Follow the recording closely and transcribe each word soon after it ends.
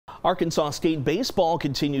Arkansas State baseball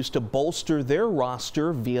continues to bolster their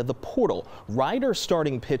roster via the portal. Rider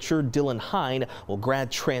starting pitcher Dylan Heine will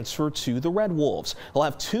grad transfer to the Red Wolves. He'll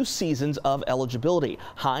have 2 seasons of eligibility.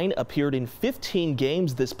 Heine appeared in 15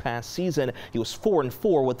 games this past season. He was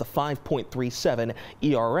 4-4 with a 5.37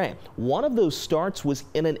 ERA. One of those starts was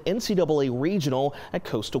in an NCAA regional at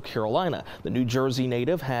Coastal Carolina. The New Jersey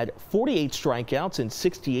native had 48 strikeouts and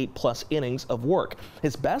 68+ innings of work.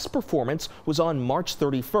 His best performance was on March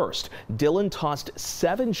 31st. Dylan tossed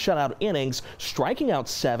 7 shutout innings, striking out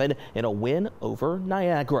 7 in a win over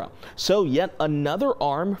Niagara. So yet another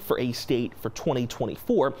arm for A-State for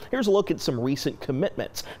 2024. Here's a look at some recent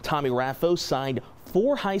commitments. Tommy Raffo signed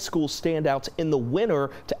 4 high school standouts in the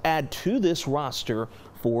winter to add to this roster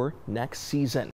for next season.